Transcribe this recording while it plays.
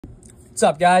What's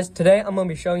up, guys? Today I'm going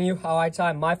to be showing you how I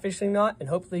tie my fishing knot, and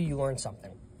hopefully you learn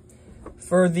something.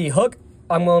 For the hook,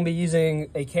 I'm going to be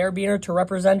using a carabiner to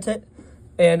represent it,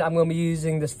 and I'm going to be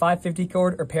using this 550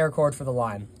 cord or paracord for the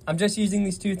line. I'm just using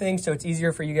these two things so it's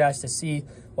easier for you guys to see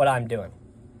what I'm doing.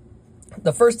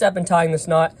 The first step in tying this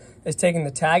knot is taking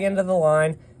the tag end of the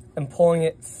line and pulling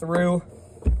it through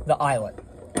the eyelet.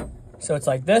 So it's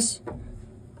like this.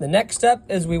 The next step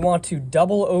is we want to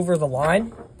double over the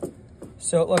line.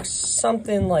 So it looks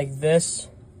something like this.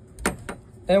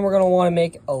 And we're going to want to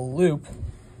make a loop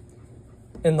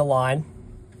in the line.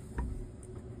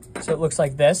 So it looks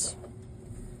like this.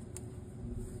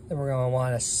 Then we're going to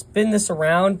want to spin this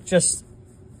around.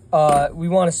 We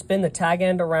want to spin the tag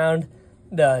end around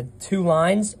the two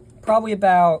lines. Probably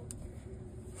about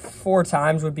 4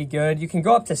 times would be good. You can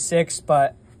go up to 6,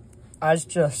 but I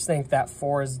just think that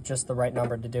 4 is just the right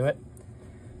number to do it.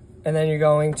 And then you're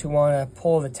going to want to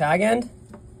pull the tag end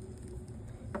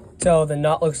till the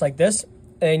knot looks like this.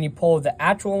 And you pull the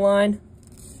actual line,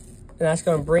 and that's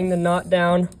going to bring the knot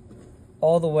down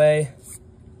all the way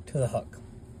to the hook.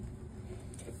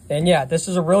 And yeah, this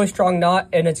is a really strong knot,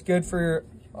 and it's good for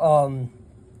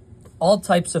all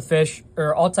types of fish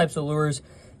or all types of lures.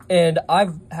 And I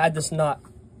haven't had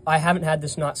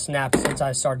this knot snap since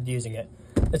I started using it.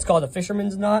 It's called a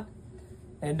fisherman's knot.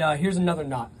 And here's another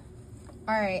knot.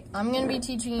 All right, I'm going to be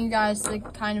teaching you guys the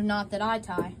kind of knot that I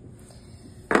tie.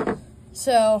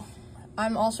 So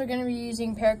I'm also going to be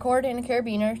using paracord and a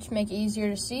carabiner to make it easier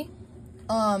to see.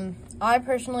 I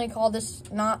personally call this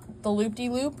knot the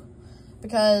loop-de-loop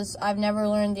because I've never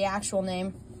learned the actual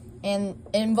name, and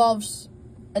it involves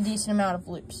a decent amount of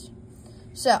loops.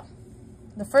 So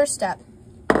the first step,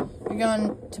 you're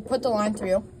going to put the line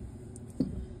through,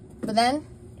 but then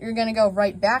you're going to go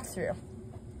right back through.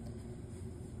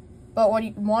 But what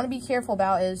you want to be careful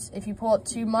about is if you pull it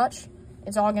too much,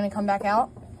 it's all going to come back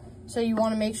out. So you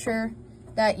want to make sure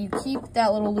that you keep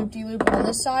that little loop-de-loop on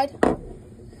this side.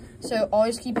 So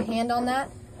always keep a hand on that.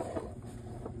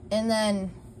 And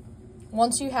then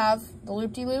once you have the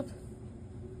loop-de-loop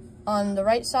on the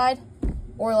right side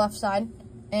or left side,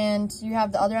 and you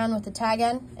have the other end with the tag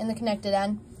end and the connected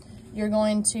end, you're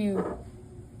going to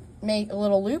make a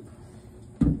little loop.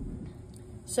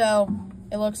 So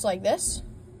it looks like this.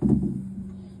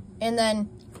 And then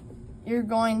you're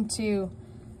going to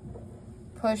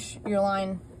push your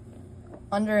line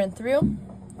under and through,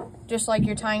 just like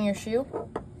you're tying your shoe.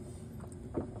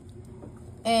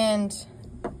 And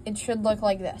it should look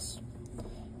like this.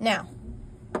 Now,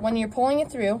 when you're pulling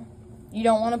it through, you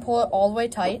don't want to pull it all the way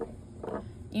tight.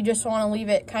 You just want to leave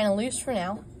it kind of loose for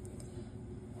now,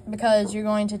 because you're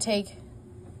going to take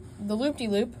the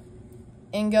loop-de-loop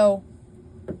and go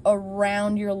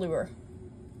around your lure.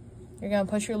 You're going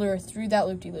to push your lure through that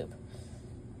loop-de-loop.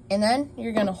 And then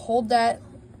you're going to hold that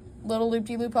little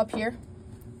loop-de-loop up here.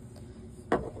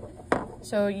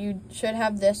 So you should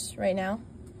have this right now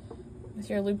with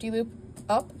your loop-de-loop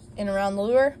up and around the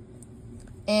lure.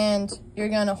 And you're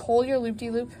going to hold your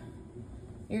loop-de-loop.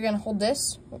 You're going to hold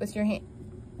this with your hand,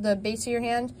 the base of your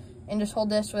hand, and just hold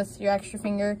this with your extra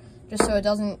finger just so it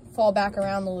doesn't fall back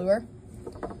around the lure.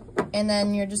 And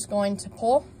then you're just going to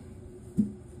pull.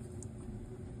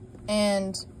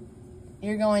 And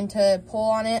you're going to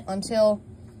pull on it until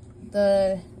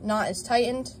the knot is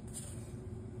tightened.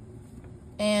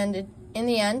 And in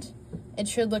the end, it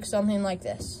should look something like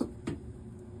this.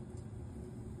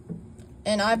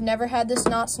 And I've never had this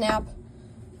knot snap.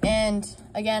 And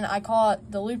again, I call it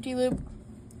the loop-de-loop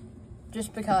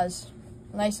just because.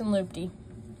 Nice and loopy.